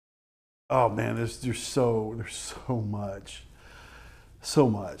Oh man, there's so much, so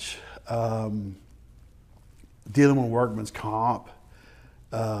much. Dealing with workman's comp.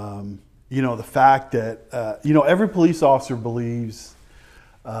 The fact that every police officer believes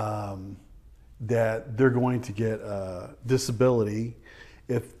um, that they're going to get a disability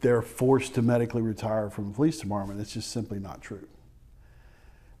if they're forced to medically retire from the police department. It's just simply not true.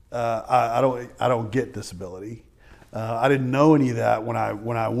 I don't get disability. I didn't know any of that when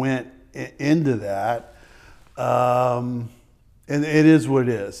I went into that. Um, and it is what it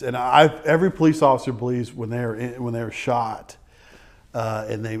is. And every police officer believes when they're shot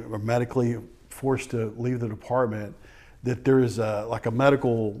and they are medically forced to leave the department, that there is like a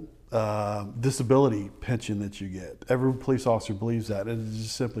medical disability pension that you get. Every police officer believes that, and it's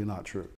just simply not true.